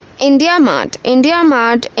India Mart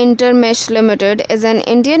Intermesh Limited is an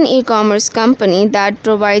Indian e-commerce company that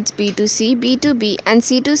provides B2C, B2B and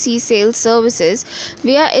C2C sales services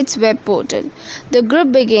via its web portal. The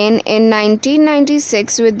group began in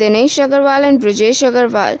 1996 with Dinesh Agarwal and Brijesh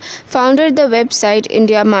Agarwal founded the website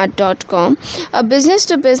indiamart.com, a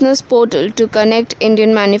business-to-business portal to connect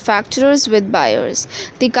Indian manufacturers with buyers.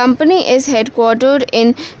 The company is headquartered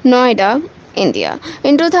in Noida, India.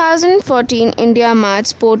 In 2014, India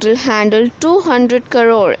Mart's portal handled 200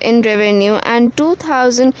 crore in revenue and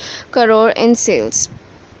 2000 crore in sales.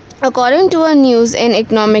 According to a news in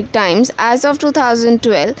Economic Times, as of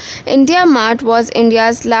 2012, India Mart was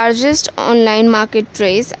India's largest online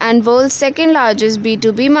marketplace and world's second largest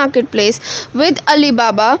B2B marketplace with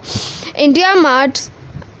Alibaba. India Mart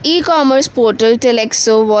e-commerce portal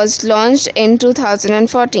Telexo was launched in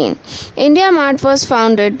 2014. India Mart was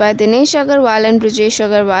founded by Dinesh Agarwal and Brijesh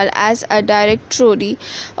Agarwal as a directory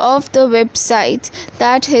of the websites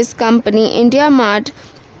that his company India Mart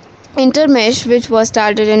Intermesh, which was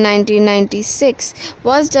started in 1996,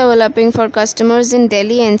 was developing for customers in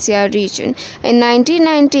Delhi NCR region. In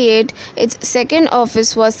 1998, its second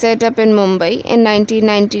office was set up in Mumbai. In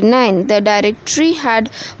 1999, the directory had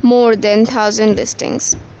more than 1,000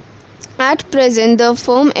 listings. At present, the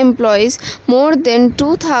firm employs more than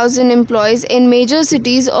 2,000 employees in major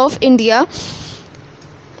cities of India.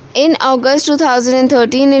 In August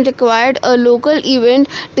 2013, it acquired a local event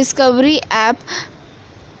discovery app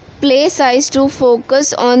PlaySize to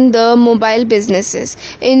focus on the mobile businesses.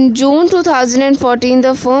 In June 2014,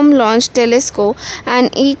 the firm launched Telesco,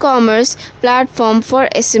 an e-commerce platform for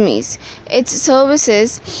SMEs. Its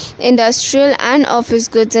services industrial and office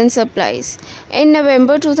goods and supplies. In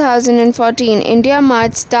November 2014, India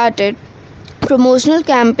Mart started promotional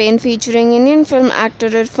campaign featuring Indian film actor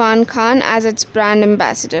Irfan Khan as its brand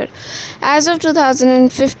ambassador. As of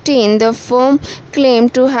 2015, the firm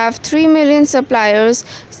claimed to have 3 million suppliers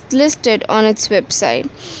listed on its website.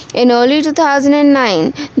 In early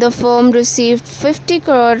 2009, the firm received 50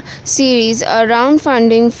 crore series a round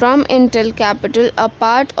funding from Intel Capital, a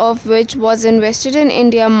part of which was invested in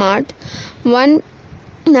India Mart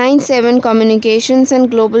 197 Communications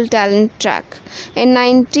and Global Talent Track.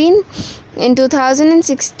 In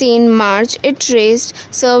 2016 March, it raised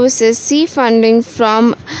Services C funding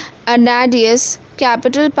from Anadius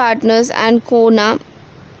Capital Partners and Kona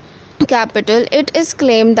Capital. It is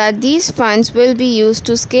claimed that these funds will be used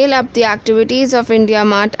to scale up the activities of India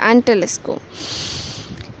Mart and Telesco.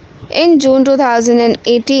 In June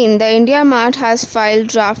 2018, the India Mart has filed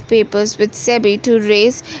draft papers with SEBI to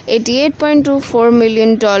raise $88.24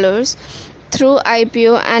 million through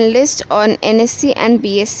IPO and list on NSE and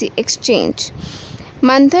BSE exchange.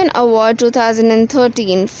 Manthan Award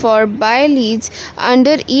 2013 for buy leads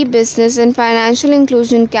under e-business and financial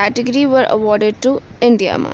inclusion category were awarded to India Mart.